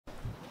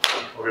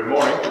Well, good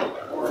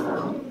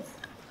morning.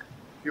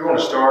 If you want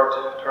to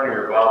start turning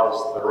your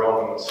Bibles to the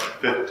Romans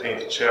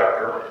 15th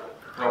chapter,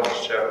 Romans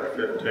chapter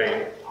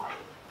 15.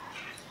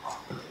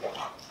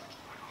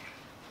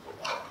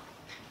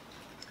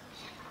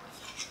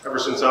 Ever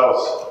since I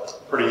was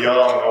pretty young,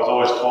 I was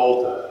always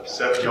told to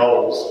set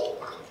goals.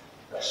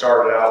 I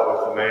started out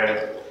with a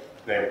man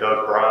named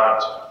Doug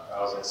Bryant.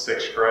 I was in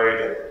 6th grade,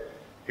 and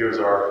he was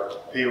our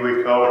Pee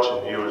Wee coach,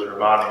 and he was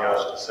reminding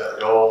us to set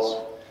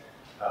goals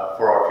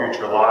for our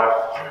future life.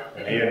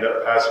 And he ended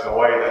up passing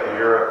away that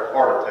year of a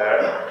heart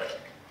attack.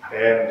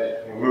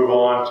 And we move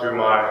on to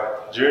my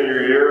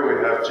junior year.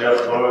 We have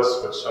Jeff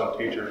Lewis, which some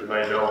teachers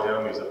may know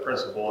him. He's a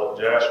principal at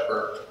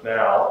Jasper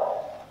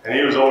now. And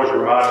he was always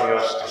reminding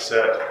us to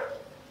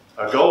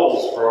set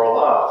goals for our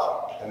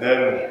life. And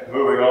then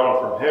moving on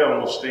from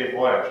him was Steve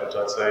Lynch, which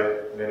I'd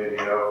say many of you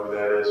know who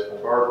that is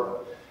from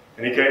Berkeley.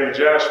 And he came to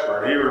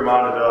Jasper, and he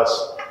reminded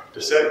us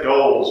to set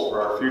goals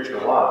for our future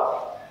life.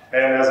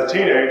 And as a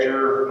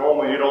teenager,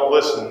 normally you don't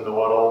listen to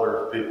what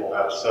older people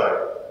have to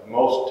say.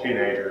 Most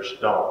teenagers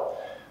don't.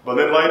 But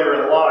then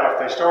later in life,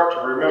 they start to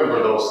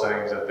remember those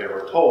things that they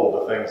were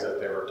told, the things that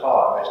they were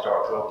taught, and they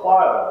start to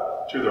apply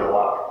them to their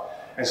life.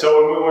 And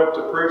so when we went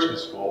to preaching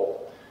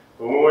school,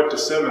 when we went to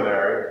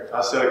seminary,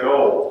 I set a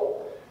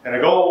goal. And the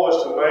goal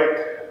was to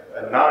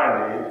make a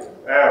 90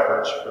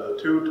 average for the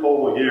 2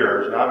 total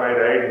years, and I made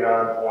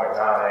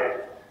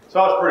 89.98. So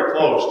I was pretty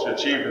close to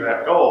achieving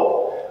that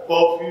goal.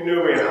 Well, if you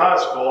knew me in high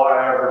school, I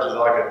averaged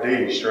like a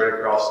D straight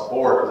across the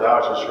board because I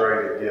was just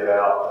ready to get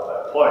out of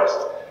that place.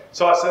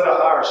 So I set a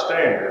higher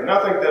standard. And I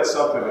think that's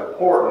something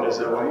important, is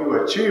that when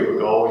you achieve a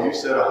goal, you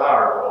set a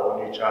higher goal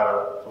and you try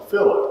to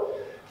fulfill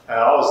it.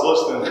 I was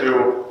listening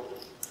to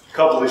a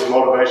couple of these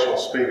motivational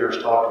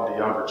speakers talking to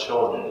younger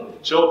children,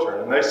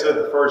 and they said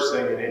the first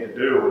thing you need to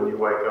do when you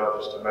wake up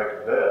is to make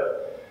a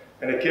bed.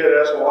 And the kid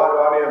asked, well, why do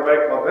I need to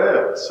make my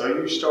bed? So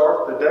you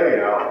start the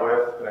day out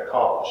with an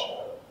accomplishment.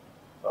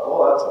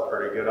 Well, that's a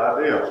pretty good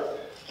idea.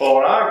 Well,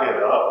 when I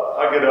get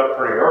up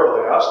pretty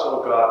early. I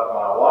still got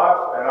my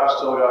wife, and I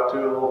still got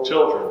 2 little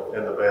children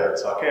in the bed,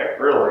 so I can't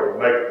really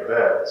make the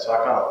bed. So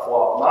I kind of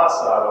flop my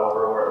side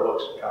over where it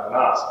looks kind of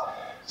nice.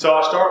 So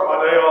I start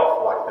my day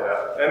off like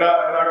that, and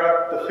I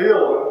got the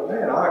feeling,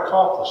 man, I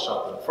accomplished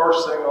something.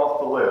 First thing off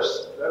the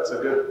list. That's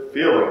a good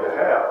feeling to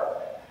have.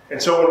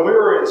 And so when we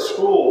were in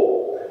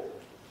school,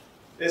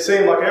 it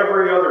seemed like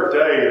every other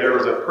day there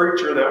was a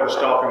preacher that was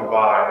stopping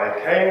by, and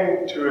they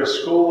came to a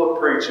school of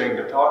preaching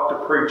to talk to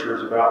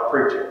preachers about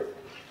preaching.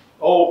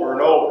 Over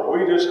and over.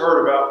 We just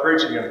heard about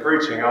preaching and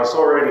preaching. I was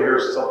so ready to hear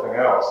something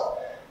else.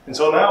 And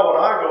so now when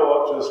I go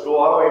up to the school,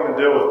 I don't even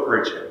deal with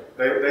preaching.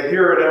 They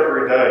hear it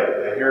every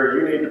day. They hear,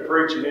 you need to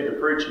preach, you need to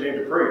preach, you need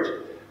to preach.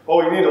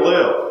 Oh, you need to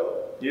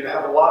live. You need to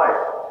have a life.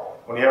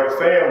 When you have a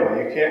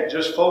family, you can't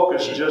just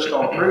focus just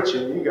on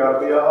preaching. You got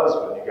to be a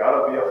husband. You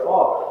got to be a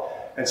father.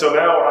 And so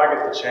now when I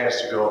get the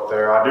chance to go up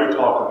there, I do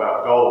talk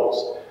about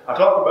goals. I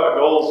talk about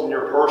goals in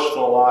your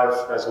personal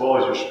life as well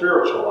as your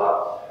spiritual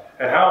life,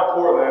 and how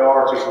important they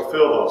are to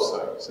fulfill those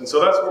things. And so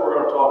that's what we're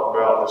going to talk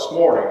about this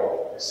morning,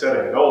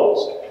 setting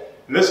goals.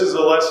 And this is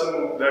a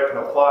lesson that can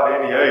apply to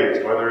any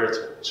age, whether it's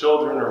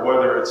children or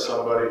whether it's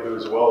somebody who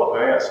is well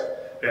advanced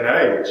in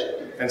age.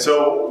 And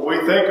so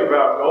we think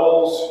about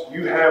goals.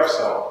 You have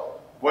some.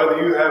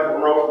 Whether you have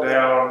them wrote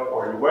down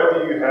or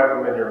whether you have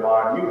them in your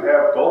mind, you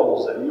have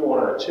goals that you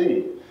want to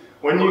achieve.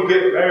 When you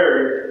get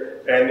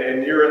married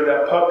and you're in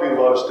that puppy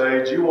love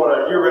stage,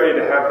 you're ready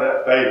to have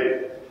that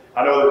baby.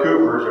 I know the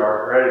Coopers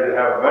are ready to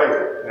have a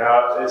baby.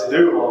 Now, it's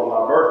due on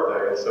my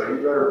birthday, so you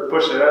better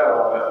push it out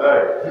on that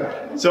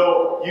day.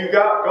 So you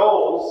got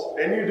goals,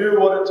 and you do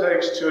what it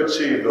takes to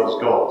achieve those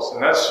goals.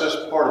 And that's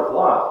just part of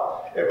life.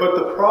 But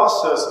the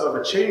process of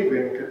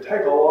achieving could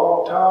take a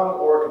long time,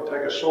 or it can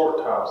take a short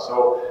time.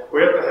 So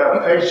we have to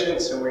have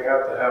patience, and we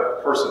have to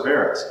have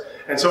perseverance.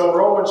 And so in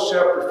Romans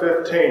chapter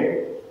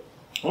 15,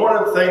 one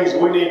of the things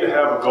we need to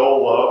have a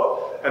goal of,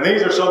 and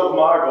these are some of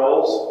my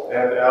goals,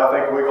 and I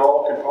think we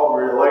all can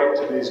probably relate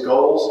to these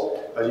goals.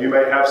 You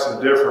may have some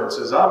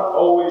differences. I'm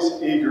always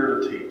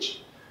eager to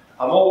teach.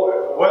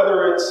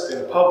 Whether it's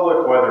in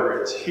public, whether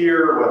it's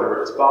here,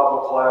 whether it's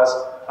Bible class,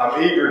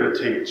 I'm eager to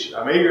teach.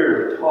 I'm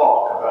eager to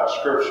talk about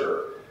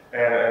Scripture.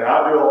 And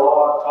I do a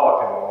lot of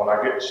talking when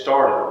I get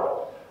started.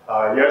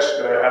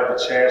 Yesterday I had the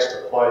chance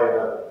to play in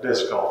a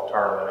disc golf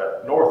tournament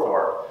at North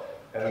Ark.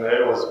 And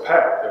it was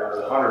packed. There was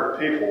 100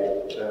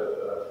 people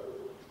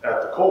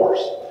at the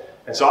course.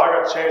 And so I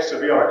got a chance to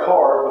be on a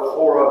cart with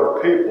 4 other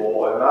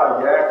people, and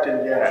I yacked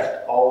and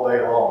yacked all day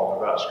long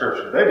about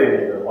Scripture. They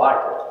didn't even like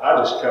it. I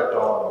just kept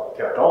on and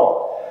kept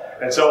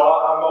on. And so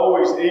I'm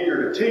always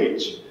eager to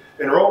teach.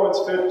 In Romans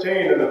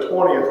 15 and the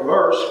 20th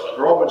verse,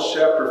 Romans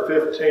chapter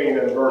 15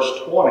 and verse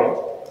 20,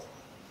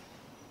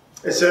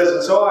 it says,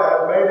 and so I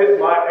have made it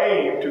my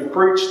aim to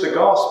preach the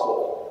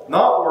gospel,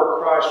 not where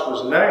Christ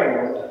was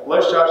named,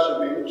 lest I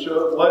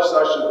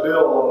should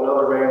build on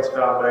another man's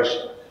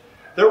foundation.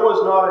 There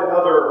was not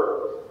another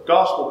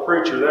gospel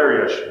preacher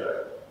there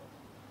yesterday.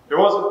 There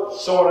wasn't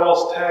someone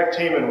else tag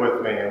teaming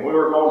with me, and we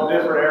were going to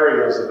different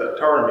areas of that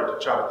tournament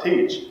to try to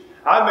teach.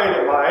 I made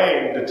it my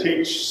aim to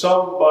teach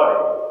somebody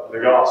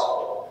the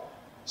gospel.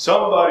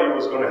 Somebody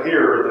was going to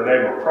hear the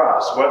name of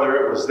Christ,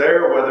 whether it was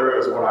there, whether it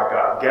was when I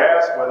got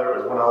gas, whether it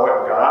was when I went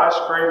and got ice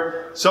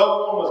cream.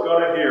 Someone was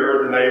going to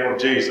hear the name of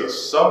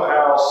Jesus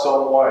somehow,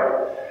 some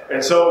way.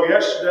 And so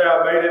yesterday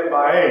I made it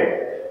my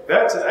aim.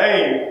 That's an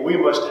aim we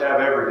must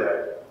have every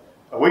day.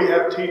 We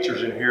have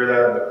teachers in here that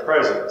are in the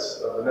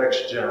presence of the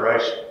next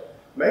generation.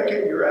 Make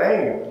it your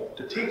aim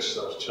to teach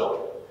those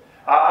children.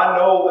 I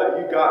know that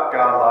you got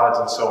guidelines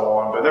and so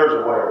on, but there's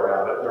a way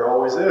around it. There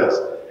always is.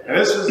 And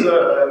this is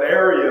an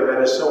area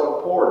that is so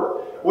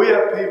important. We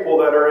have people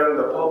that are in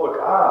the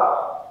public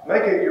eye.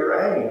 Make it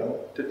your aim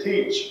to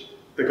teach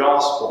the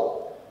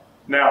gospel.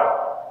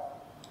 Now,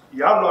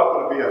 I'm not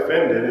going to be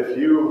offended if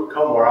you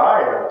come where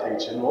I am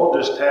teaching. We'll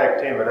just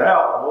tag team it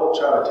out and we'll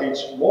try to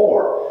teach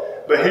more.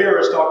 But here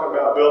it's talking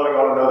about building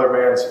on another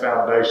man's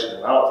foundation.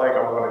 I'm not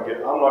going to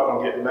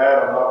get mad.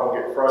 I'm not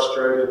going to get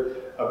frustrated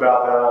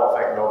about that. I don't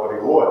think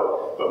nobody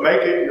would. But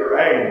make it your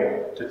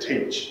aim to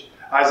teach.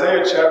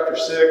 Isaiah chapter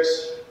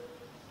 6.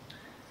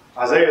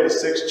 Isaiah the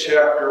 6th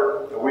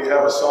chapter. We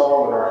have a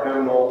psalm in our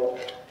hymnal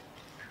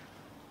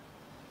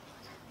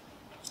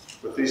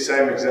with these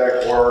same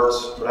exact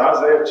words. But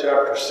Isaiah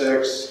chapter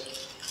 6.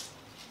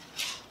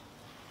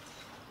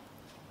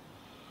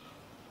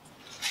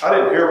 I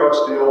didn't hear much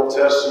of the Old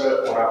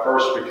Testament when I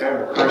first became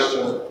a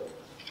Christian.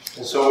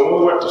 And so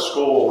when we went to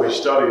school, we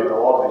studied a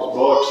lot of these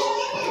books.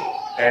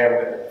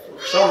 And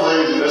for some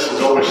reason, this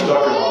has always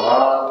stuck in my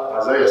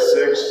mind. Isaiah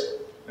 6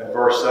 and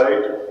verse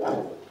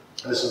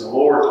 8. This is the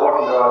Lord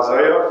talking to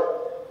Isaiah.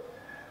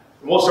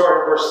 And we'll start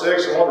in verse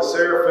 6. And one of the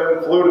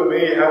seraphim flew to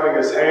me, having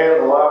his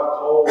hand a live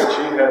coal which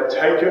he had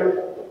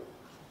taken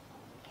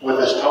with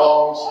his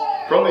tongs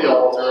from the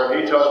altar.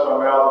 And he touched my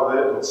mouth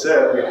with it and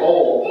said,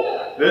 Behold,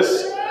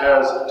 this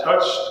has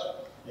touched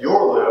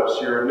your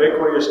lips. Your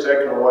iniquity is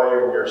taken away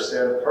and your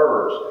sin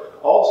purged.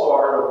 Also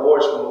I heard a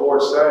voice from the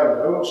Lord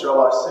saying, Whom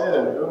shall I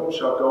send and whom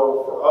shall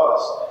go for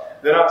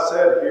us? Then I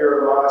said,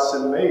 Here am I,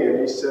 send me. And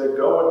he said,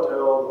 Go and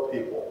tell the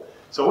people.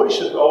 So we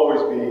should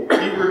always be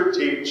eager to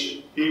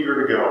teach,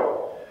 eager to go.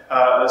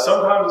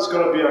 Sometimes it's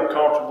going to be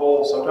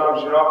uncomfortable.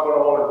 Sometimes you're not going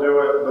to want to do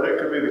it. But it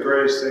could be the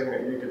greatest thing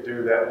that you could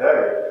do that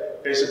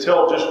day is to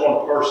tell just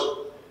one person.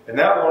 And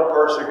that one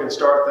person can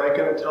start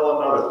thinking and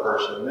tell another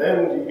person.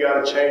 Then you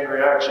got a chain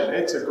reaction.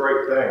 It's a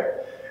great thing.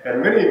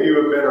 And many of you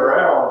have been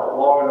around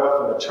long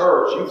enough in the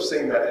church. You've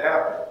seen that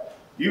happen.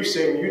 You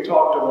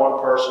talk to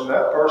one person,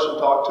 that person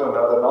talked to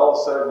another, and all of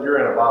a sudden you're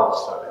in a Bible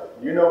study.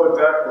 You know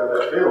exactly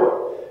that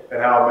feeling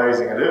and how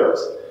amazing it is.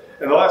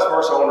 And the last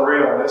verse I want to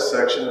read on this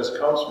section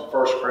comes from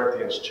 1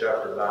 Corinthians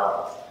chapter 9.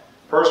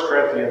 1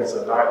 Corinthians,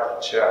 the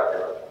 9th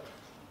chapter.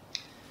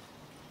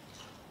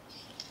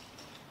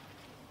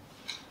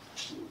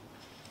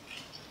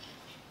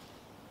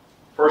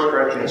 First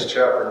Corinthians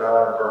chapter 9,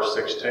 verse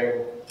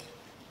 16.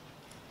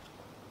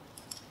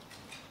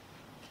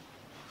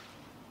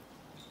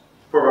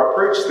 For if I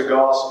preach the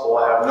gospel,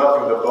 I have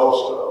nothing to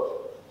boast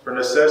of. For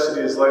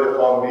necessity is laid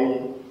upon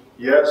me.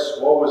 Yes,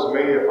 woe is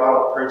me if I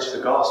don't preach the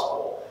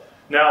gospel.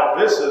 Now,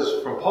 this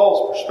is from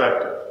Paul's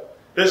perspective.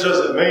 This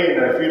doesn't mean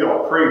that if you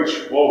don't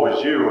preach, woe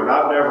is you. And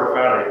I've never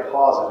found a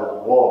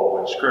positive woe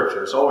in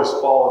Scripture. It's always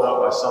followed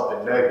up by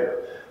something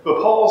negative.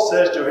 But Paul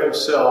says to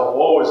himself,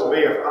 woe is me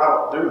if I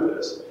don't do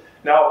this.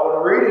 Now,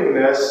 when reading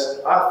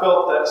this, I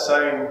felt that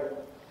same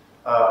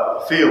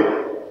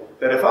feeling.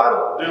 That if I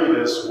don't do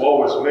this,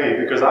 woe is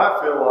me, because I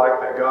feel like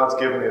that God's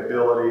given the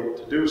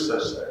ability to do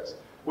such things.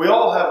 We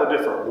all have a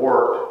different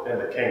work in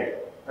the kingdom.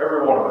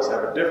 Every one of us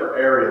have a different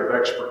area of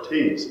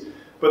expertise.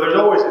 But there's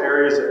always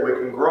areas that we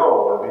can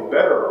grow and be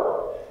better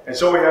on. And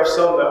so we have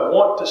some that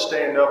want to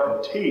stand up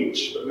and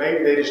teach, but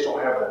maybe they just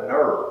don't have the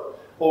nerve.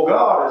 Well,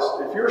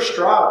 if you're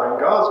striving,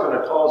 God's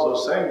going to cause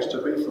those things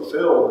to be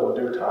fulfilled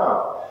in due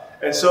time.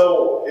 And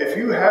so if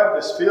you have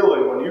this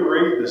feeling when you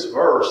read this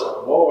verse,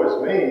 like, woe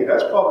is me,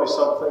 that's probably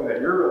something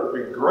that you're going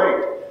to be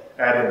great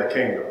at in the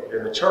kingdom,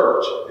 in the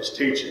church, is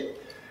teaching.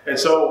 And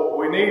so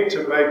we need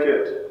to make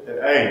it an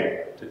aim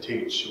to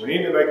teach. We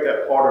need to make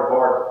that part of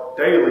our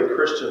daily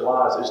Christian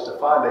lives is to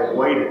find a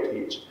way to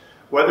teach.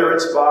 Whether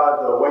it's by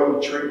the way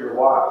you treat your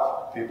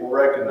wife, people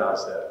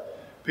recognize that.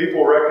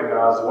 People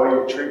recognize the way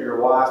you treat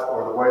your wife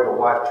or the way the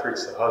wife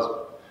treats the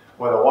husband.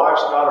 When the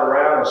wife's not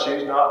around and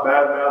she's not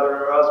bad-mouthing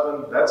her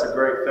husband, that's a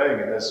great thing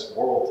in this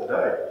world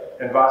today.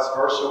 And vice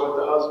versa with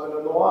the husband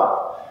and the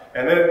wife.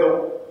 And then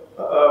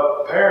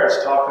the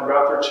parents talking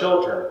about their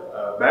children,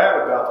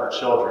 bad about their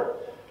children.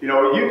 You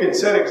know, you can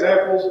set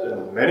examples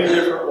in many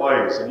different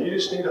ways, and you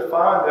just need to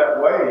find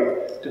that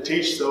way to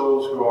teach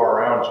those who are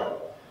around you.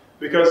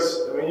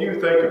 Because, I mean, you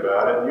think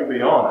about it, and you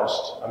be honest,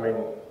 I mean,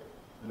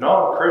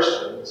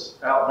 non-Christians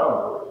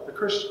outnumber the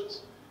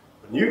Christians.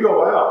 When you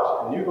go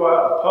out, and you go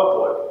out in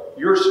public,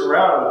 you're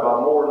surrounded by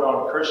more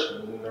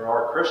non-Christians than there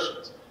are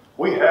Christians.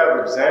 We have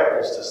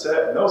examples to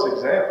set, and those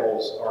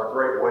examples are a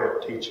great way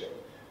of teaching.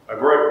 A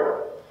great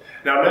way.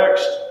 Now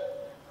next,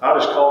 I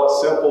just call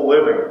it simple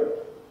living.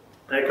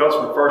 And it comes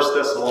from 1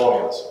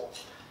 Thessalonians.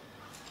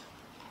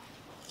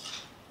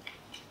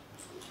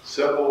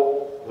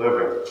 Simple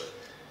living.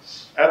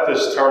 At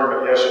this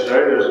tournament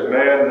yesterday, there's a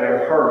man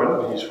named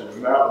Herman. He's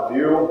from Mountain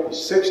View.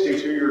 He's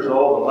 62 years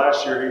old, and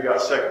last year he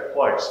got second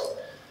place.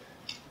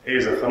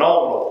 He's a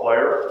phenomenal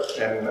player,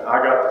 and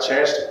I got the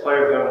chance to play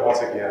with him once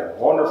again.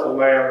 Wonderful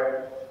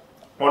man,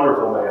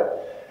 wonderful man.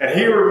 And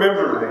he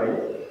remembered me,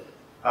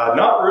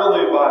 not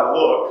really by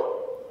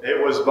look. It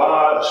was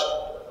by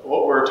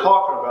what we were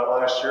talking about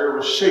last year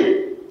was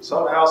sheep.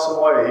 Somehow,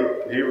 some way,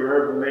 he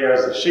remembered me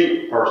as the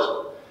sheep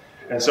person.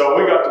 And so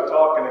we got to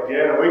talking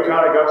again, and we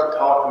kind of got to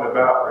talking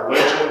about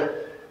religion.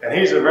 And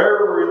he's a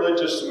very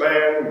religious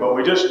man, but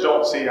we just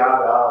don't see eye to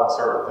eye on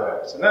certain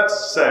things. And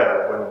that's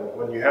sad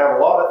when you have a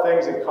lot of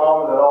things in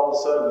common, that all of a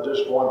sudden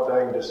just one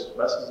thing just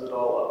messes it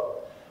all up.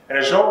 And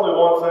there's only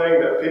one thing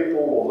that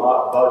people will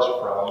not budge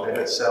from, and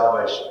it's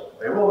salvation.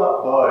 They will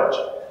not budge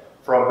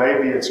from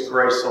maybe it's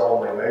grace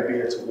only, maybe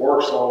it's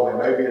works only,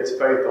 maybe it's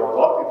faith only. A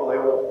lot of people, they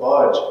won't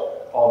budge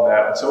on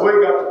that. And so we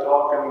got to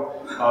talking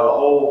the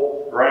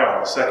whole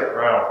round, the second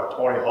round for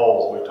 20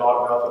 holes. We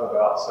talked nothing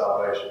about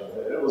salvation.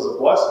 It was a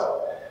blessing.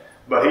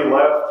 But he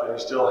left and he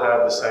still had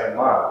the same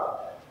mind.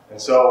 And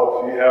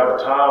so if you have a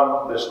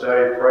time this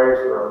day, pray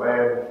for a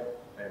man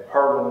named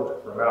Herman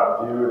from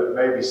Mountain View that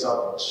may be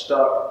something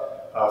stuck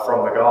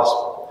from the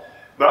gospel.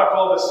 But I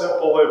call this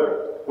simple living.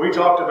 We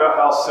talked about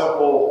how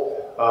simple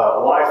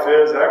life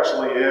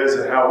actually is,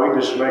 and how we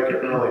just make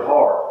it really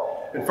hard.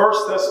 In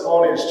 1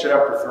 Thessalonians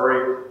chapter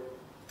 3,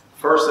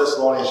 1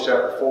 Thessalonians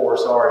chapter 4,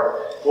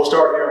 we'll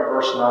start here in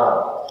verse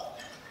 9.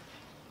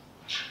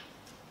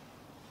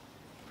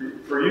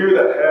 For you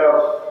that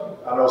have,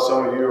 I know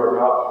some of you are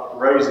not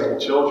raising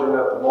children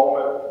at the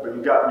moment, but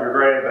you got your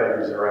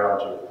grandbabies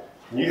around you,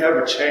 and you have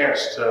a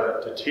chance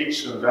to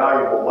teach them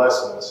valuable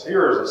lessons.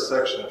 Here is a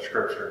section of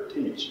Scripture to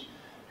teach.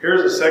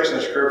 Here's a section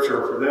of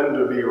Scripture for them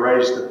to be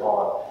raised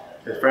upon.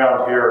 It's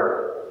found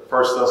here in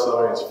 1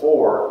 Thessalonians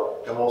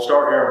 4, and we'll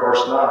start here in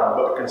verse 9.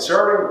 But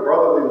concerning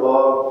brotherly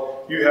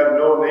love, you have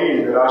no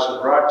need that I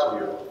should write to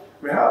you.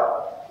 I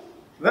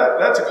mean,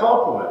 that's a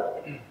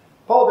compliment.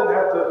 Paul didn't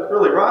have to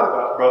really write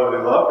about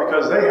brotherly love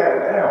because they had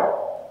it down.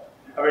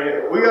 I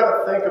mean, we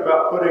got to think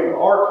about putting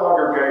our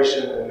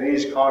congregation in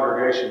these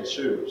congregations'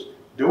 shoes.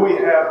 Do we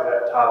have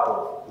that type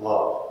of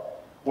love?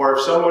 Where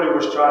if somebody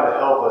was trying to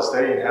help us,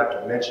 they didn't have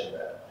to mention that.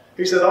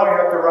 He said, I don't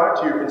have to write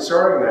to you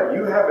concerning that.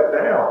 You have it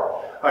down.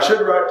 I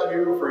should write to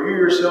you, for you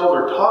yourselves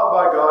are taught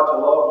by God to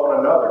love one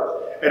another.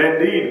 And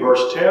indeed,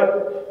 verse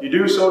 10, you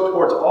do so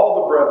towards all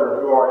the brethren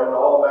who are in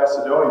all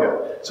Macedonia.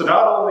 So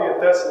not only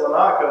in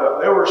Thessalonica,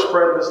 they were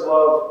spreading this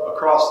love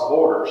across the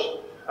borders.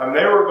 I mean,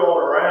 they were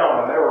going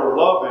around and they were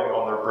loving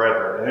on their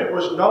brethren. And it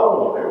was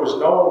known. It was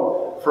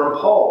known from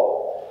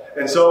Paul.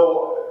 And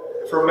so,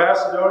 from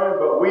Macedonia,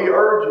 but we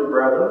urge you,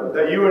 brethren,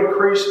 that you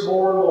increase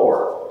more and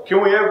more. Can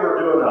we ever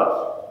do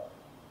enough?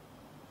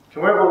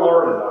 Can we ever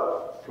learn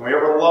enough? Can we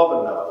ever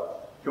love enough?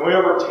 Can we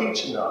ever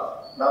teach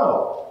enough?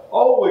 No.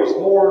 Always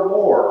more and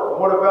more. And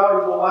what a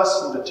valuable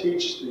lesson to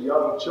teach the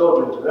young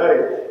children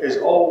today is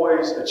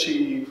always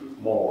achieve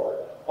more.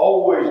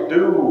 Always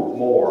do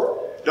more.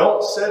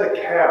 Don't set a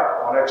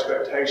cap on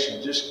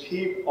expectation. Just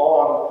keep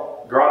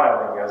on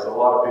grinding, as a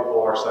lot of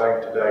people are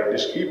saying today.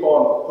 Just keep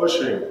on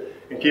pushing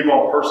and keep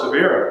on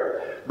persevering.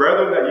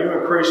 Brethren, that you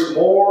increase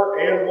more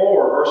and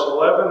more. Verse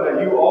 11,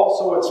 that you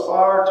also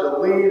aspire to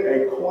lead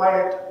a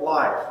quiet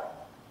life.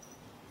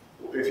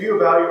 If you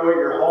evaluate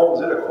your home,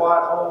 is it a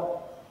quiet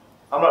home?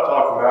 I'm not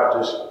talking about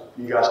just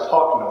you guys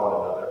talking to one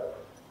another.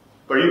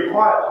 But are you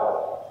quiet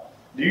home?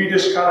 Do you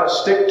just kind of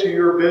stick to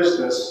your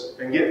business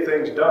and get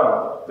things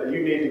done that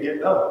you need to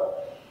get done?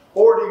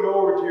 Or do you go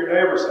over to your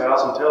neighbor's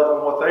house and tell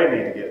them what they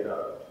need to get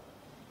done?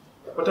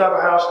 What type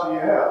of house do you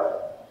have?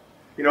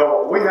 You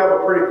know, we have a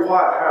pretty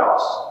quiet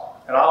house.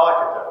 And I like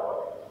it that way.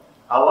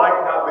 I like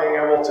not being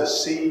able to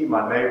see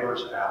my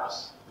neighbor's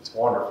house. It's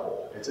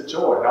wonderful. It's a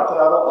joy. Not that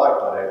I don't like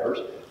my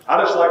neighbors. I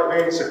just like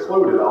being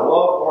secluded. I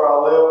love where I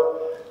live.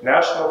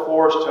 National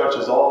Forest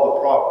touches all the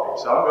property.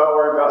 So I'm not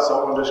worried about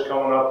someone just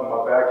coming up in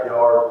my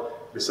backyard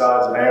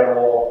besides an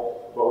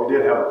animal. But we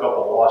did have a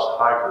couple of lost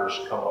hikers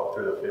come up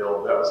through the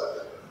field. That was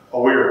a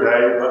weird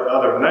day. But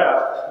other than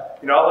that,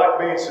 you know, I like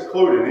being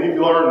secluded. And you've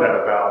learned that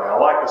about me. I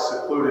like a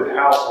secluded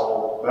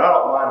household. But I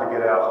don't mind to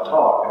get out and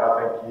talk. And I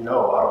think you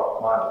know I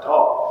don't mind to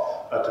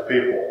talk to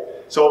people.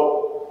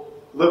 So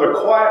live a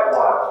quiet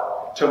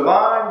life. To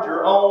mind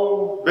your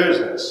own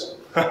business.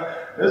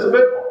 There's a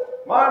big one.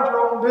 Mind your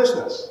own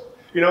business.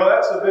 You know,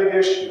 that's a big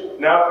issue.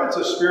 Now, if it's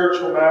a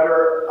spiritual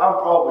matter, I'm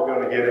probably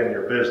going to get in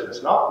your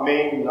business. Not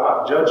mean,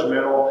 not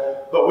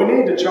judgmental, but we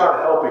need to try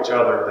to help each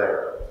other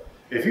there.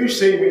 If you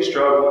see me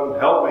struggling,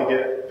 help me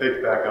get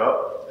picked back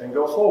up and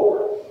go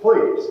forward.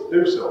 Please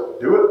do so.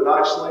 Do it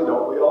nicely.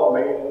 Don't be all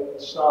mean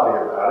and snotty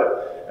about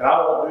it. And I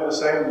won't do the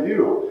same to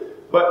you.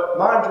 But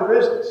mind your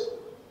business.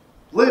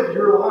 Live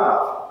your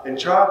life and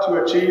try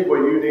to achieve what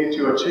you need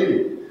to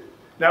achieve.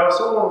 Now, if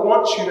someone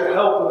wants you to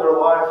help in their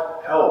life,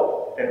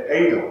 help and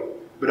aid them.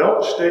 But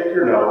don't stick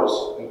your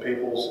nose in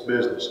people's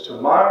business.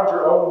 To mind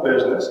your own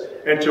business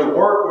and to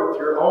work with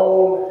your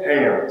own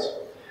hands,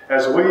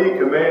 as we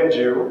command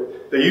you,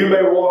 that you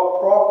may walk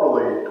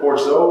properly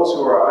towards those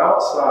who are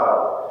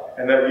outside,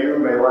 and that you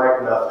may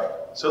lack nothing.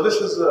 So this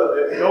is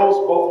it goes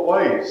both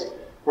ways.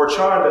 We're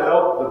trying to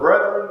help the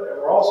brethren, and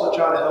we're also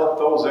trying to help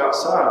those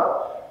outside.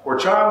 We're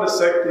trying to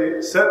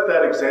set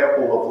that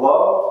example of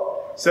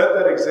love, set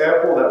that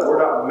example that we're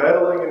not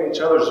meddling in each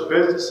other's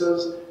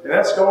businesses, and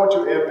that's going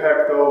to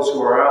impact those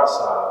who are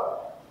outside,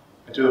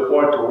 and to the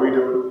point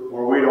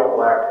where we don't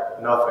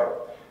lack nothing.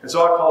 And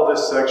so I call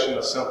this section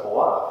a simple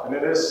life, and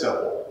it is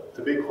simple.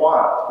 To be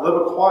quiet, live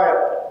a quiet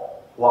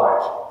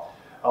life,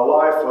 a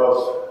life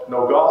of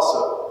no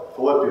gossip.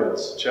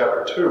 Philippians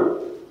chapter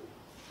 2.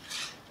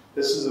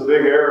 This is a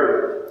big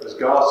area, is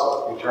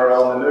gossip. You turn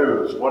on the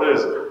news, what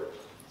is it?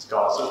 It's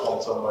gossip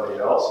on somebody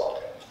else.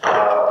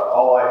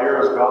 All I hear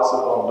is gossip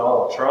on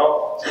Donald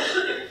Trump.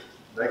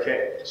 They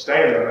can't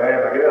stand the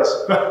man, I guess.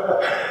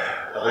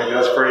 I think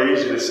that's pretty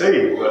easy to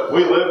see. But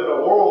we live in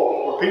a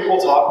world where people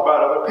talk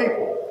about other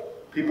people.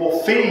 People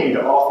feed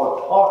off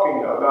of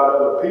talking about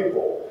other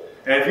people.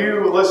 And if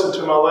you listen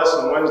to my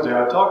lesson Wednesday,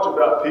 I talked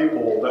about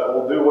people that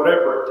will do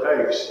whatever it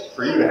takes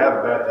for you to have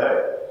a bad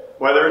day.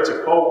 Whether it's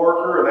a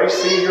co-worker and they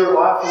see your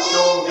life is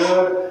going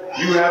good,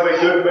 you have a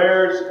good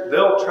marriage,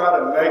 they'll try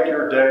to make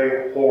your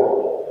day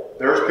horrible.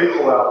 There's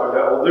people out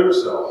there that will do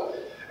so.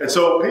 And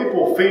so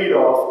people feed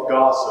off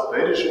gossip.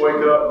 They just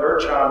wake up and they're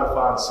trying to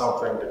find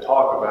something to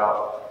talk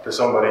about to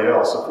somebody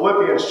else. So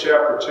Philippians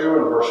chapter 2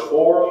 and verse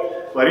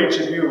 4, let each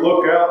of you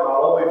look out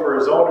not only for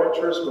his own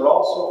interest, but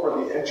also for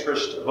the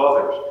interest of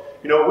others.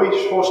 You know, we're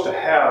supposed to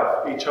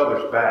have each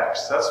other's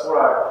backs. That's what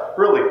I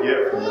really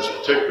get from this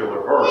particular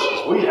verse,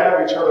 is we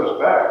have each other's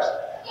backs.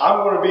 I'm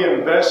going to be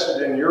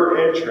invested in your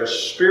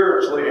interests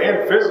spiritually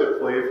and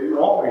physically if you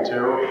want me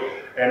to.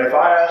 And if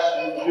I ask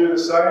you to do the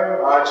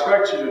same, I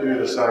expect you to do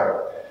the same.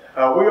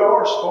 We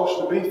are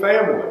supposed to be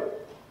family.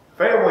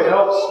 Family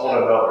helps one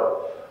another.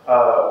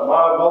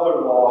 My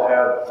mother-in-law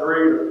had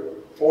 $300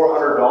 to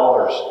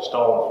 $400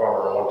 stolen from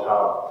her one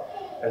time.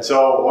 And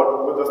so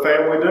what would the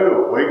family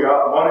do? We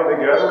got money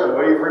together and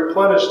we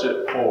replenished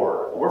it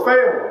for her. We're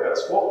family.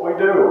 That's what we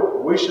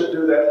do. We should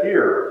do that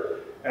here.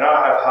 And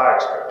I have high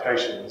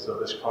expectations of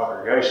this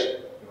congregation.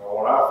 You know,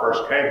 when I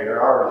first came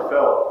here, I already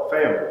felt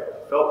family.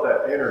 I felt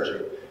that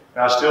energy.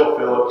 And I still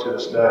feel it to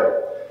this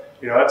day.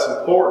 You know, that's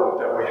important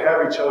that we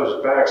have each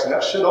other's backs. And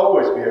that should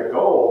always be a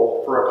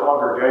goal for a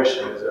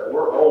congregation, is that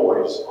we're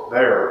always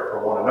there for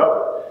one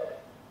another.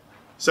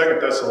 2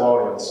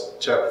 Thessalonians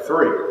chapter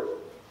 3.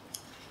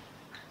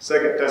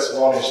 2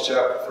 Thessalonians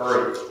chapter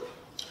 3.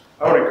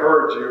 I would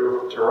encourage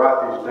you to write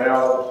these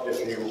down if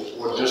you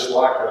would just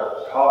like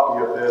a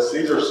copy of this.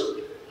 These are,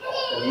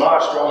 in my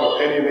strong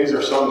opinion, these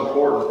are some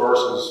important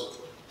verses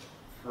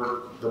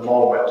for the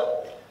moment.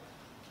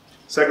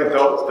 2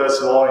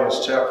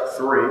 Thessalonians chapter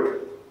 3.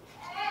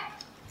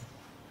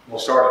 We'll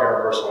start here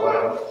in verse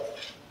 11.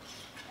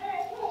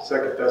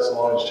 2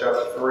 Thessalonians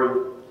chapter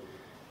 3.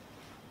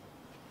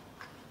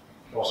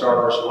 We'll start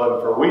in verse 11.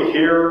 For we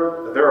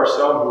hear that there are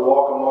some who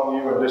walk among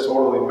you in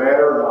disorderly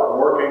manner, not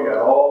working at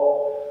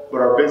all,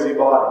 but are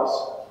busybodies.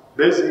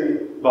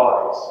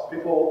 Busybodies.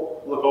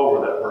 People look over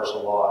that verse a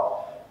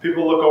lot.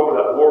 People look over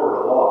that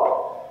word a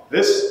lot.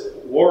 This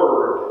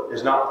word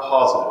is not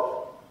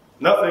positive.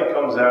 Nothing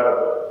comes out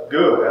of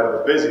good out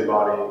of a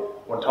busybody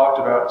when talked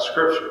about in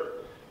Scripture.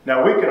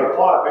 Now we can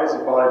apply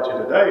busybody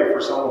to today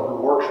for someone who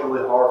works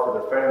really hard for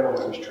their family,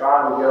 who's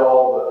trying to get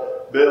all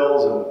the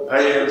bills and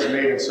pay-ins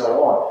meet and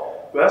so on.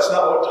 But that's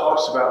not what it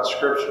talks about in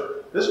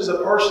Scripture. This is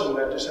a person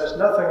that just has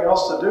nothing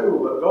else to do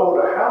but go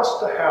to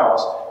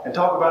house and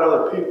talk about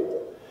other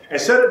people.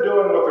 Instead of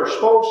doing what they're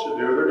supposed to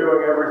do, they're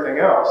doing everything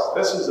else.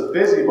 This is a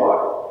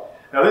busybody.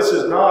 Now this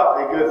is not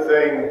a good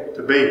thing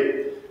to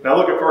be. Now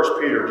look at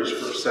 1 Peter just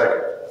for a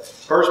second.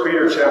 1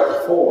 Peter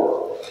chapter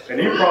 4. And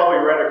you probably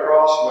ran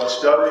across when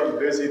studying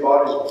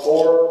busybodies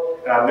before,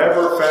 and I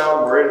never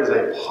found where it is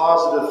a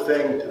positive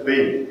thing to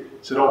be.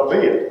 So don't be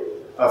it.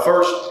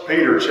 1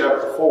 Peter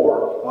chapter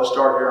 4, let's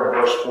start here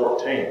in verse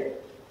 14.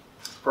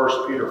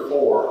 1 Peter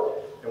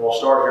 4, and we'll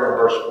start here in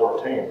verse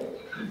 14.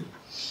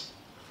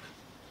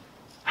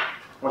 I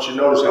want you to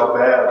notice how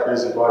bad a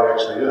busybody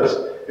actually is.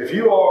 If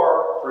you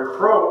are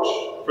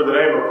reproached for the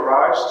name of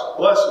Christ,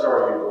 blessed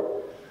are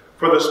you.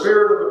 For the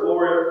Spirit of the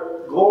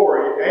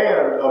glory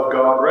and of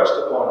God rest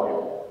upon you.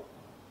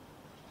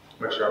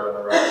 Make sure I'm in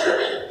the right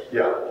section.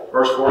 Yeah,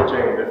 verse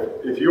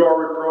 14. If you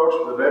are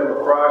reproached for the name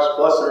of Christ,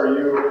 blessed are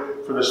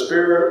you, for the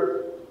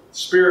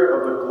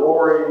Spirit of the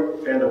glory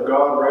and of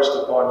God rest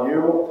upon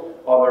you.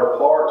 On their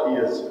part he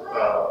is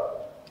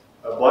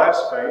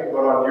blasphemed,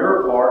 but on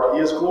your part he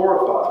is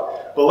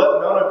glorified. But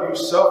let none of you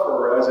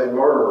suffer as a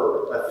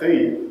murderer, a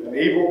thief, an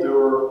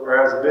evildoer,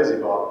 or as a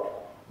busybody.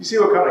 You see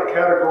what kind of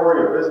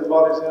category a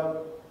busybody's in?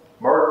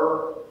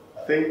 Murderer,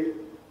 a thief.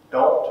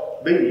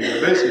 Don't be a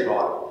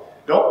busybody.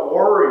 Don't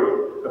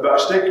worry about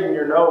sticking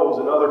your nose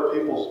in other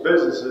people's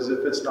businesses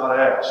if it's not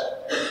asked.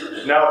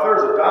 Now, if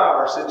there's a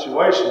dire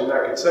situation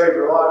that could save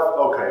your life,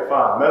 okay,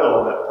 fine,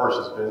 meddle in that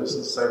person's business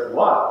and save your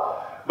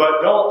life.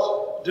 But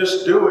don't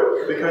just do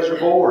it because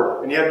you're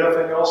bored and you have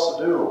nothing else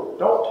to do.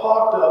 Don't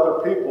talk to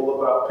other people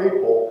about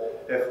people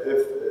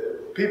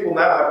if people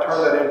now have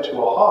turned that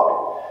into a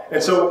hobby.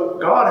 And so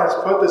God has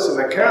put this in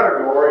the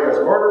category as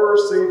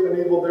murderers, thieves, and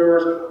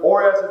evildoers,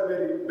 or as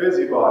a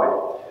busybody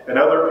in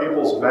other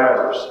people's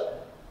matters.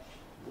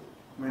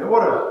 I mean,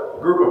 what a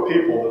group of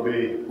people to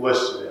be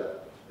listed in.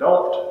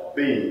 Don't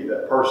be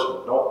that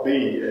person. Don't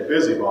be a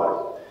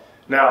busybody.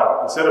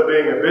 Now, instead of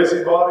being a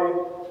busybody,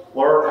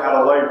 learn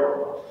how to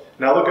labor.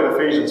 Now look at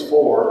Ephesians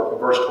 4,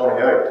 verse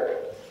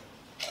 28.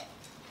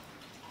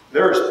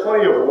 There is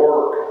plenty of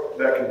work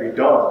that can be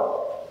done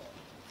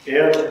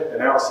in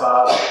and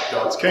outside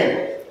God's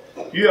kingdom.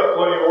 You have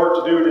plenty of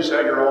work to do just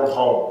at your own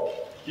home.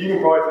 You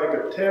can probably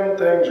think of 10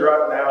 things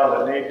right now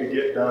that need to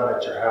get done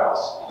at your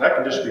house. That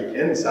can just be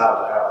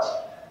inside the house.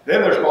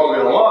 Then there's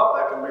probably a lot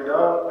that can be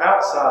done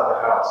outside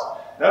the house.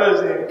 That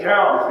doesn't even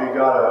count if you've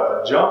got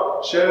a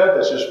junk shed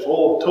that's just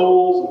full of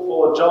tools and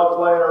full of junk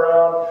laying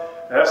around.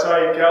 That's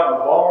not even counting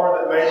the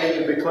barn that may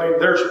need to be cleaned.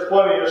 There's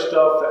plenty of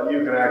stuff that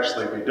you can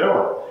actually be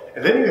doing.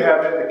 And then you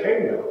have in the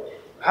kingdom.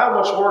 How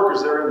much work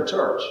is there in the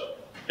church?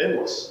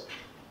 Endless.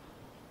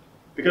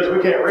 Because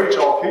we can't reach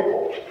all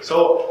people.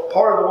 So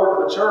part of the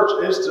work of the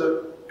church is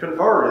to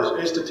convert,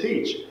 is to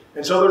teach.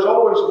 And so there's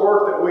always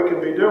work that we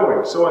can be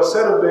doing. So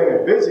instead of being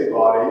a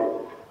busybody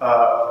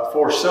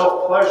for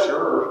self-pleasure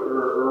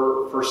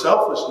or for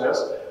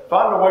selfishness,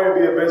 find a way to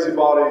be a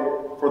busybody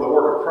for the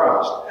work of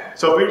Christ.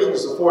 So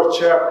Ephesians, the 4th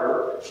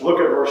chapter, look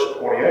at verse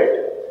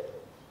 28.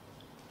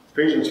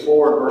 Ephesians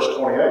 4 and verse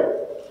 28.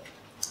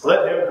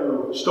 Let him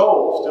who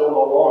stole steal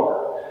no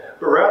longer,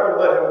 but rather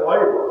let him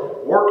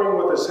labor, working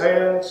with his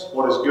hands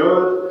what is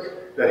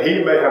good, that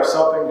he may have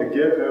something to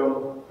give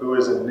him who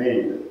is in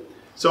need.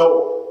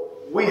 So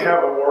we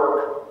have a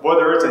work,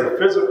 whether it's a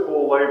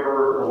physical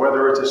labor or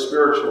whether it's a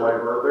spiritual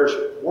labor,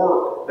 there's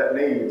work that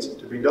needs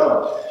to be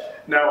done.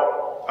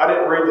 Now, I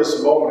didn't read this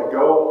a moment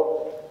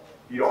ago.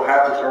 You don't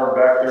have to turn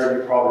back there.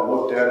 You probably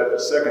looked at it. But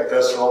 2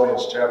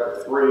 Thessalonians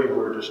chapter 3, we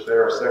were just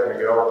there a second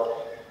ago.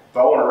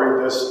 But I want to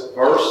read this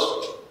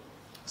verse.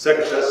 2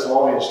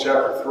 Thessalonians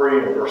chapter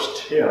 3 and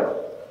verse 10.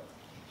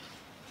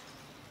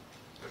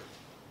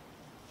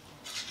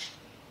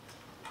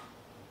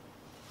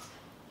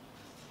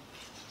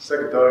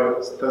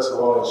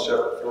 Thessalonians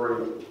chapter 3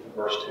 and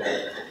verse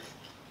 10.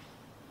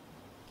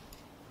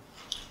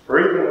 For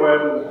even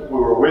when we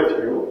were with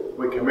you,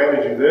 we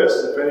commanded you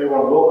this: if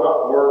anyone will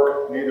not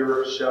work,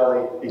 neither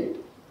shall he eat.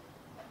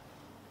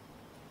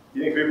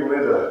 You think people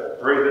need to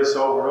read this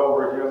over and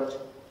over again?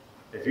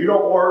 If you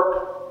don't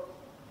work,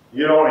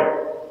 you don't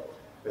eat.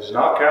 It's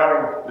not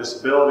counting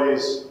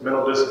disabilities,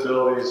 mental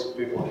disabilities,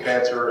 people with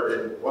cancer.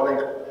 And I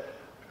think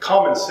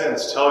common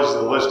sense tells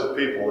you the list of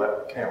people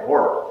that can't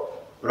work.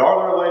 But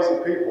are there lazy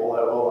people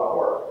that will not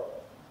work?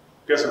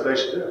 Guess what they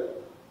should do?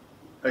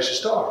 They should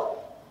starve.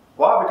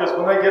 Why? Because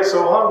when they get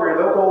so hungry,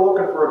 they'll go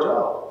looking for a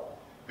job.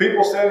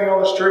 People standing on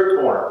the street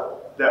corner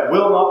that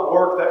will not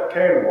work, that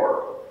can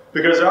work.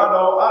 Because I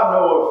know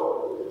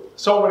of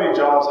so many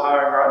jobs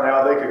hiring right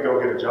now, they could go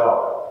get a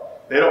job.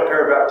 They don't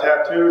care about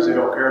tattoos, they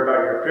don't care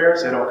about your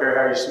appearance, they don't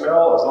care how you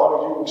smell. As long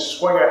as you can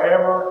swing a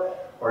hammer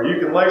or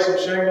you can lay some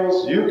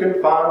shingles, you can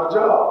find a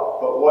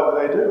job. But what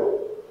do?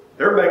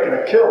 They're making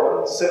a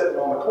killing sitting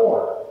on the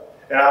corner.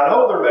 And I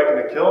know they're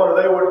making a killing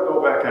or they wouldn't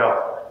go back out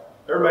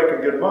there. They're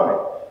making good money.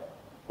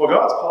 Well,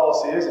 God's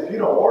policy is if you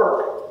don't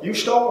work, you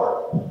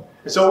starve.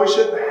 And so we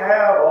shouldn't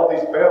have all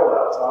these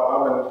bailouts.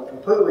 I'm in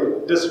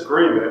completely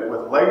disagreement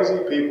with lazy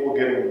people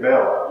getting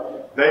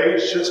bailout. They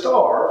should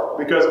starve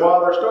because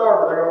while they're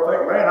starving, they're going to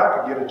think, man, I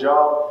could get a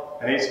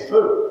job and eat some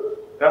food.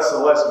 That's the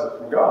lesson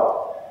from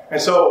God. And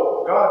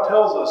so God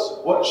tells us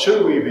what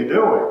should we be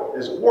doing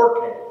is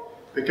working.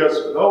 Because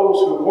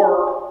those who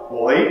work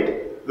will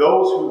eat.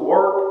 Those who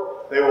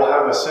work, they will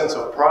have a sense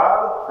of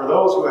pride. For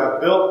those who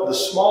have built the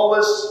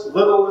smallest,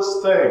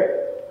 littlest thing,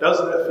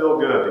 doesn't it feel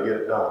good to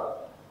get it done?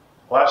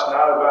 Last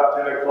night about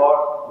 10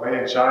 o'clock, me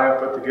and Cheyenne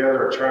put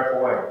together a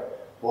trampoline.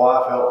 Well,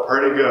 I felt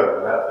pretty good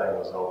when that thing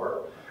was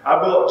over.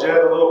 I built Jed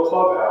a little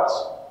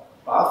clubhouse.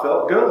 I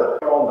felt good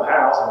on the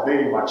house and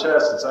beating my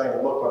chest and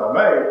saying, look what I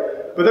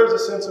made. But there's a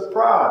sense of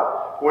pride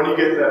when you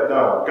get that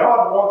done.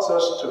 God wants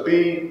us to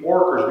be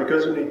workers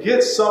because when you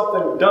get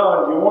something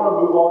done, you want to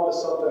move on to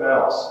something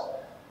else.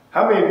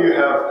 How many of you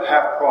have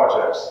half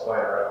projects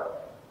laying around?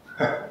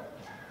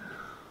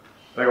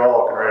 I think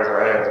all can raise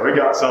our hands. We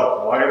got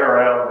something laying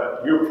around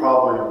that you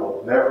probably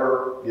will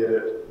never get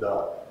it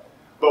done.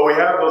 But we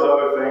have those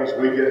other things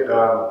we get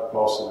done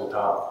most of the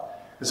time.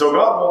 And so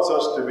God wants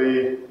us to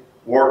be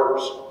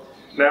workers.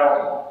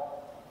 Now,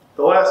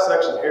 the last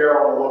section here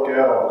I want to look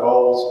at on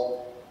goals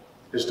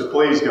is to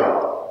please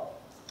God.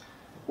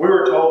 We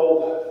were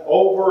told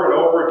over and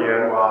over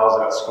again while I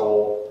was at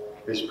school,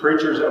 these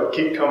preachers that would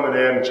keep coming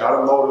in and try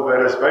to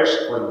motivate us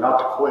basically not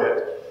to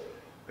quit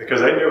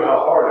because they knew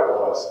how hard it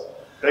was.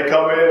 They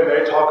come in and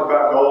they talk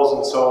about goals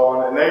and so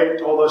on, and they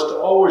told us to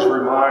always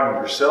remind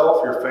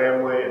yourself, your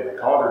family, and the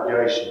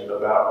congregation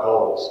about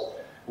goals.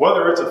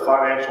 Whether it's a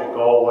financial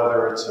goal,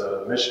 whether it's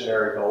a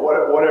missionary goal,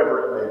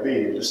 whatever it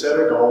may be, just set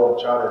a goal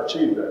and try to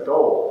achieve that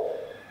goal.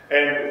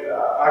 And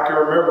I can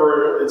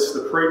remember it's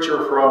the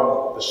preacher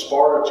from the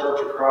Sparta Church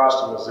of Christ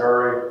in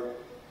Missouri.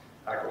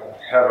 I'm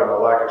having a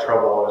lack of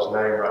trouble on his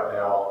name right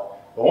now.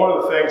 But one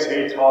of the things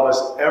he taught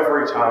us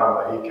every time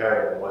that he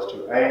came was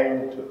to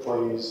aim to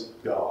please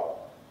God.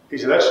 He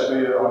said that should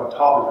be on the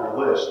top of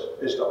your list,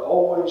 is to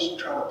always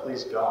try to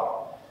please God.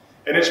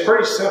 And it's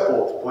pretty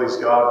simple to please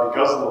God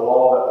because of the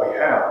law that we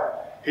have.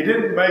 He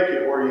didn't make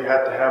it where you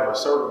had to have a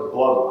certain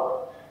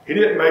bloodline. He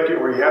didn't make it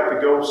where you have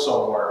to go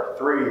somewhere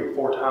 3 or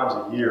 4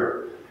 times a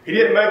year. He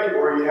didn't make it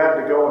where you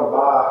had to go and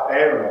buy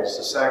animals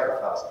to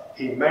sacrifice.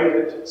 He made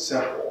it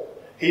simple.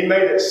 He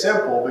made it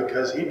simple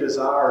because he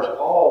desires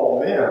all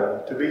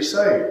men to be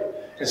saved.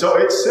 And so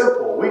it's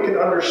simple. We can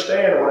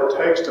understand what it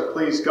takes to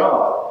please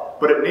God,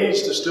 but it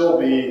needs to still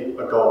be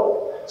a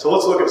goal. So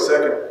let's look at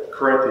 2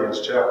 Corinthians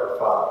chapter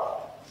 5.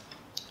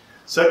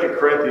 2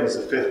 Corinthians,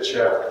 the 5th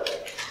chapter.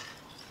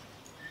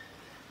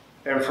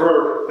 And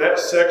for that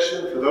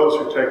section, for those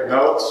who take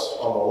notes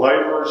on the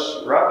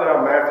laborers, write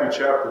down Matthew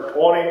chapter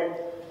 20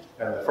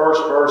 and the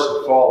first verse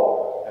and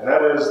following. And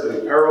that is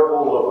the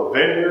parable of the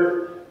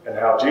vineyard and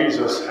how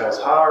Jesus has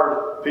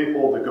hired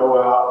people to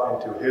go out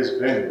into his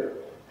vineyard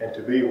and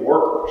to be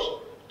workers,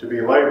 to be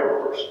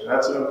laborers. And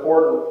that's an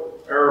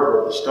important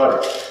parable to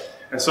study.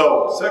 And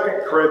so,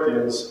 2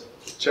 Corinthians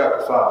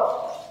chapter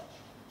 5.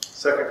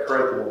 2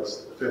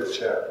 Corinthians, the 5th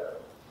chapter.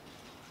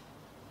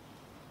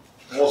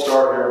 And we'll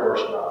start here at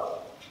verse 9.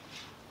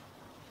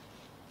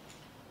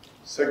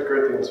 2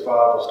 Corinthians 5,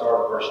 we'll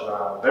start at verse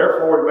 9.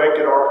 Therefore we make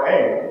it our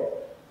aim,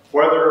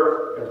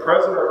 whether in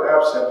present or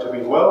absent, to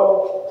be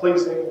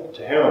well-pleasing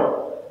to him.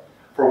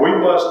 For we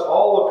must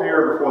all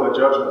appear before the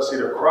judgment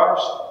seat of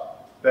Christ,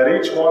 that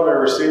each one may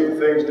receive the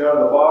things done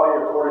in the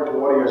body according to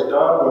what he has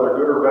done, whether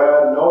good or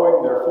bad,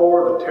 knowing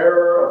therefore the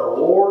terror of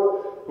the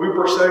Lord, we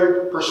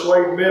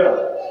persuade men.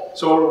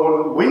 So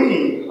when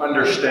we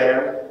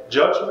understand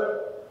judgment,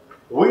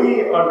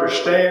 we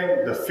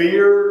understand the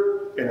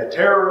fear and the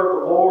terror of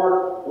the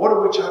Lord, what do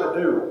we try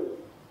to do?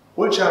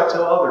 We try to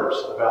tell others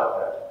about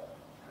that.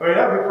 I mean,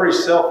 that would be pretty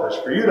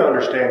selfish for you to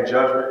understand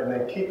judgment and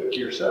then keep it to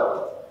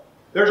yourself.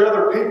 There's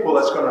other people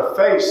that's going to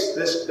face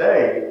this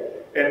day,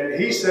 and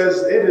he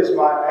says, it is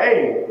my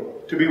aim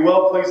to be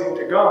well-pleasing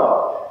to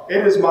God.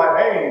 It is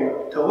my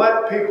aim to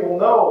let people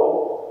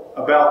know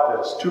about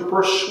this, to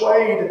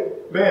persuade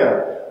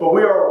men. But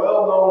we are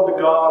well known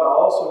to God. I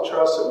also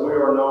trust that we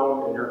are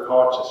known in your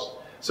conscience.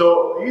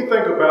 So you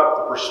think about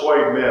the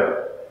persuade men.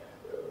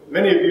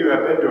 Many of you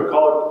have been to a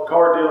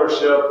car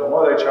dealership, and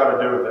what do they try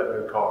to do with that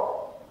new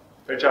car?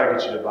 They try to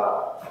get you to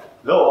buy it.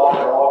 They'll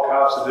offer all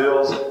types of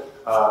deals,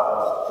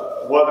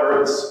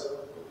 whether it's,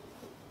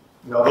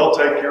 they'll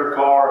take your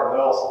car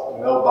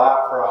and they'll buy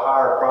it for a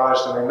higher price.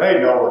 I mean,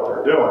 they know what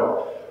they're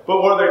doing.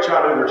 But what are they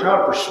trying to do? They're trying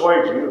to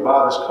persuade you to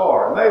buy this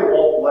car, and they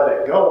won't let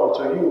it go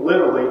until you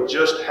literally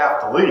just have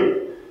to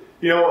leave.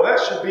 That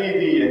should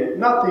be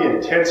not the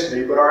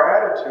intensity, but our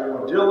attitude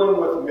when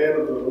dealing with men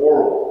of the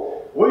world.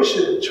 We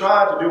should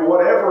try to do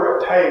whatever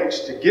it takes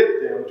to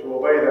get them to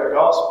obey that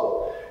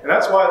gospel. And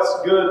that's why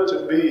it's good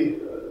to be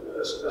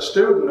a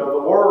student of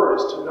the Word,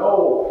 is to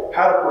know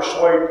how to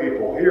persuade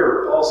people.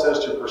 Here, Paul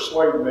says to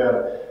persuade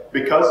men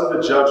because of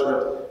the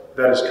judgment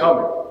that is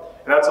coming.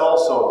 And that's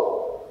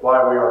also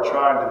why we are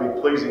trying to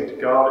be pleasing to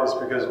God, is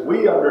because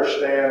we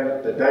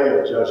understand the day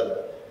of judgment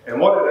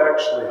and what it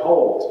actually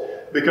holds.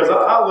 Because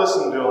I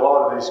listen to a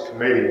lot of these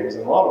comedians,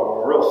 and a lot of them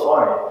are real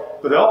funny,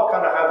 but they all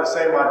kind of have the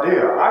same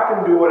idea. I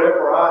can do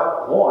whatever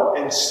I want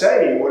and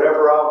say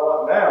whatever I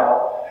want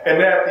now,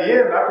 and at the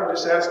end I can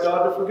just ask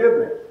God to forgive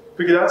me.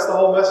 Because that's the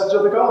whole message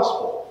of the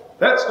gospel.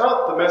 That's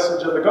not the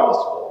message of the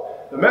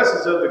gospel. The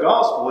message of the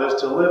gospel is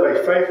to live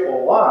a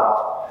faithful life,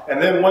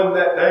 and then when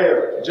that day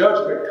of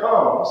judgment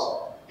comes,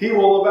 he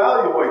will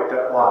evaluate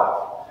that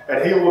life,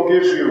 and he will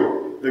give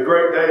you the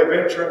great day of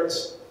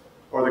entrance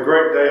or the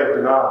great day of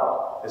denial.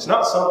 It's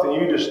not something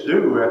you just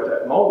do at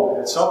that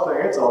moment. It's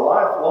a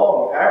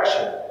lifelong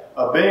action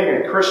of being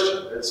a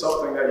Christian. It's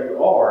something that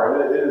you are.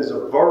 It is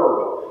a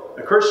verb.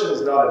 A Christian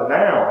is not a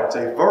noun. It's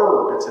a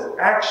verb. It's an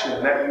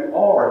action that you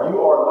are.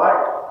 You are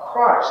like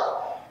Christ.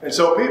 And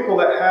so people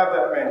that have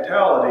that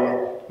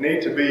mentality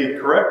need to be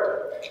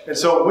corrected. And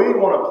so we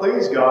want to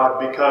please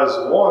God because,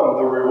 one,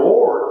 the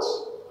rewards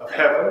of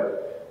heaven,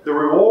 the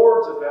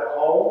rewards of that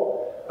home,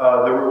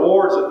 the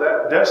rewards of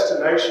that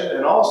destination,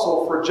 and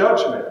also for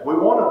judgment. We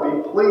want to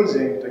be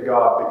pleasing to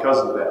God because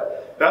of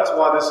that. That's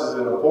why this is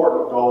an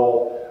important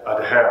goal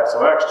to have.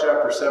 So Acts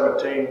chapter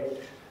 17,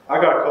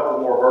 I got a couple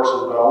more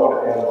verses, but I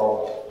want to end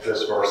on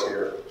this verse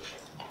here.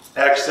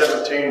 Acts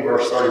 17,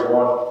 verse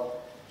 31.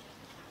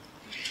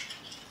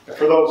 And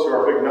for those who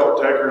are big note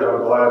takers,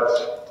 I'm glad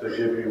to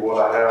give you what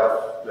I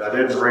have that I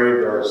didn't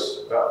read.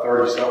 There's about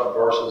 30-something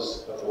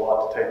verses. That's a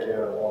lot to take in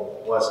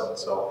one lesson.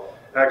 So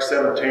Acts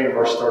 17,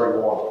 verse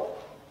 31.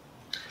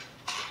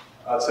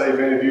 I'd say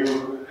many of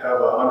you have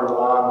an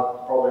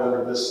underline, probably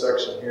under this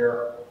section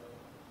here,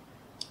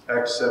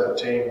 Acts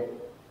 17,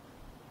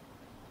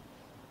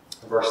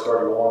 verse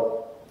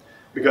 31.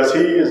 Because he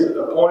is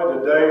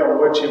appointed a day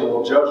on which he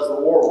will judge the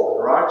world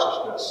in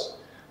righteousness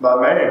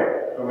by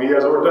man whom he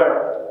has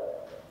ordained.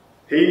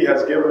 He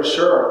has given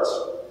assurance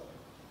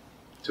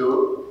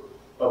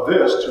of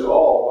this to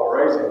all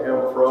by raising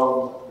him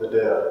from the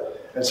dead.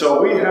 And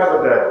so we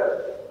have a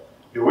day.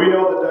 Do we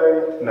know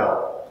the day?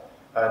 No.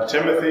 In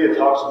Timothy, it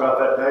talks about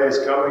that day is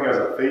coming as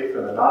a thief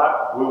in the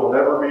night. We will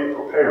never be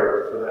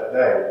prepared for that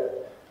day.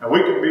 And we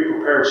can be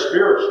prepared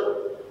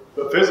spiritually,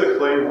 but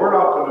physically, we're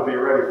not going to be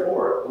ready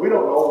for it. We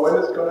don't know when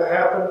it's going to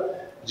happen.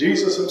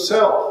 Jesus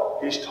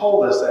himself, he's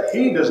told us that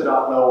he does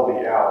not know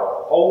the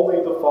hour. Only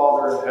the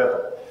Father in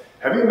heaven.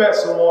 Have you met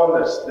someone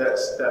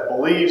that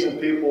believes in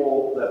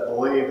people that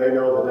believe they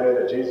know the day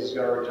that Jesus is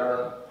going to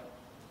return?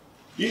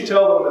 You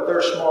tell them that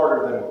they're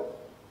smarter than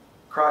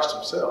Christ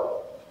himself.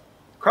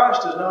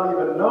 Christ does not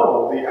even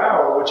know the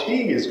hour which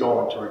he is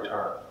going to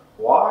return.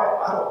 Why?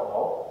 I don't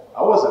know.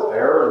 I wasn't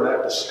there in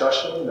that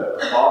discussion that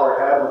the Father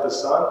had with the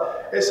Son.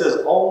 It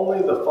says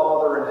only the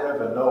Father in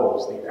heaven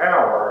knows the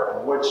hour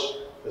in which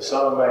the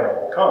Son of Man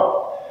will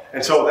come.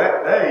 And so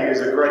that day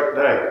is a great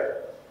day.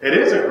 It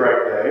is a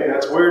great day, and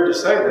that's weird to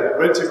say that,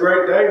 but it's a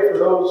great day for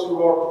those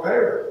who are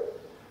prepared.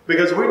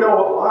 Because we know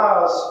what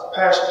lies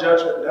past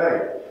Judgment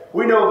Day.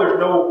 We know there's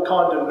no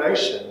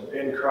condemnation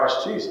in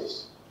Christ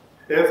Jesus.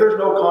 And if there's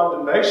no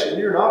condemnation,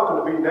 you're not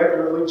going to be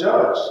negatively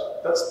judged.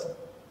 That's the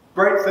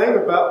great thing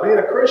about being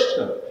a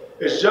Christian.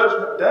 Is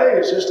Judgment Day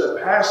is just a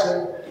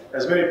passing,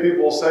 as many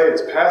people say,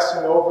 it's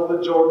passing over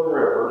the Jordan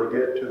River to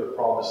get to the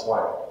Promised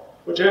Land,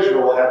 which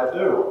Israel had to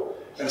do.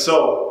 And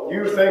so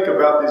you think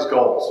about these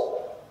goals.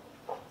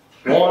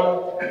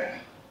 One,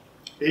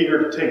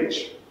 eager to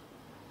teach.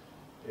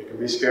 It can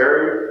be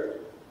scary.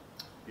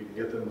 You can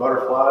get them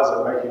butterflies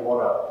that make you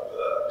want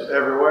to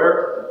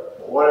everywhere.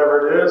 But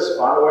whatever it is,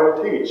 find a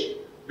way to teach.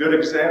 Good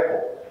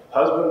example.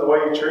 Husband, the way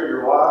you treat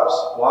your wives.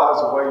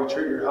 Wives, the way you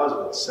treat your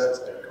husbands sets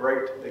a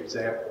great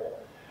example.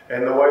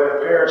 And the way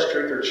the parents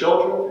treat their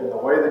children and the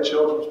way the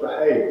children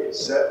behave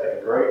set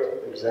a great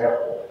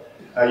example.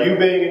 You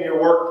being in your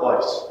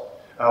workplace,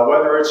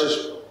 whether it's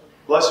just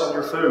blessing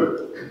your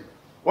food,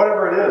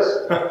 whatever it is,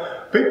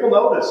 people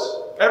notice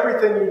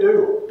everything you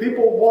do.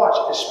 People watch,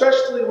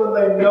 especially when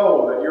they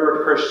know that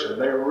you're a Christian.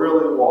 They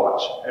really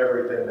watch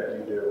everything that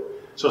you do.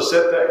 So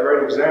set that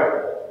great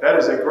example. That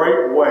is a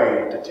great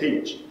way to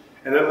teach.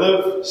 And then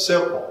live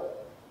simple.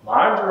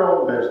 Mind your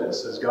own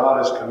business as God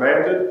has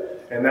commanded,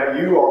 and that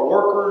you are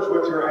workers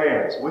with your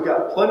hands. We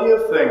got plenty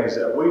of things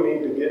that we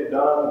need to get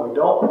done. We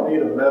don't need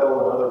to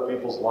meddle in other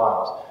people's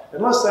lives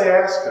unless they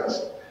ask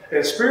us.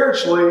 And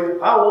spiritually,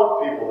 I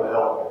want people to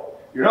help me.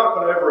 You're not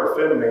going to ever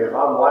offend me if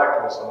I'm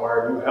lacking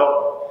somewhere and you help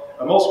me.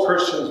 And most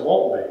Christians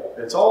won't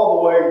be. It's all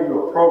the way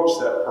you approach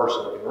that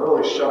person that can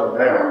really shut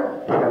them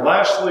down. And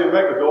lastly,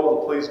 make a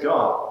goal to please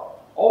God.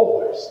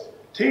 Always.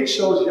 Teach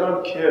those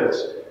young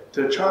kids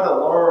to try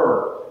to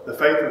learn the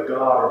faith of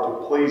God and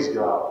to please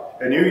God.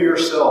 And you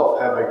yourself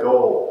have a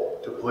goal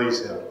to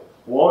please Him.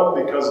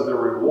 One, because of the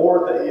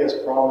reward that He has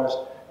promised,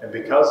 and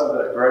because of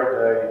that great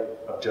day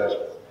of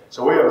judgment.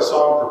 So we have a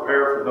song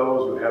prepared for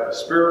those who have a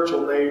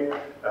spiritual need.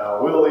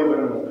 We'll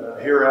even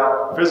hear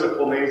out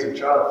physical needs and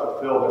try to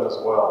fulfill them as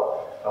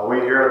well. We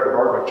here at the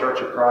Bergman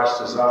Church of Christ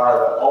desire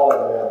that all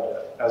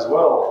men, as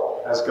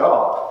well as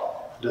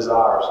God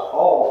desires,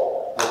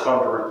 all will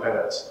come to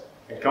repentance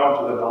and come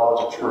to the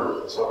knowledge of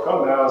truth. So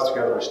come now as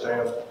together we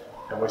stand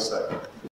and we sing.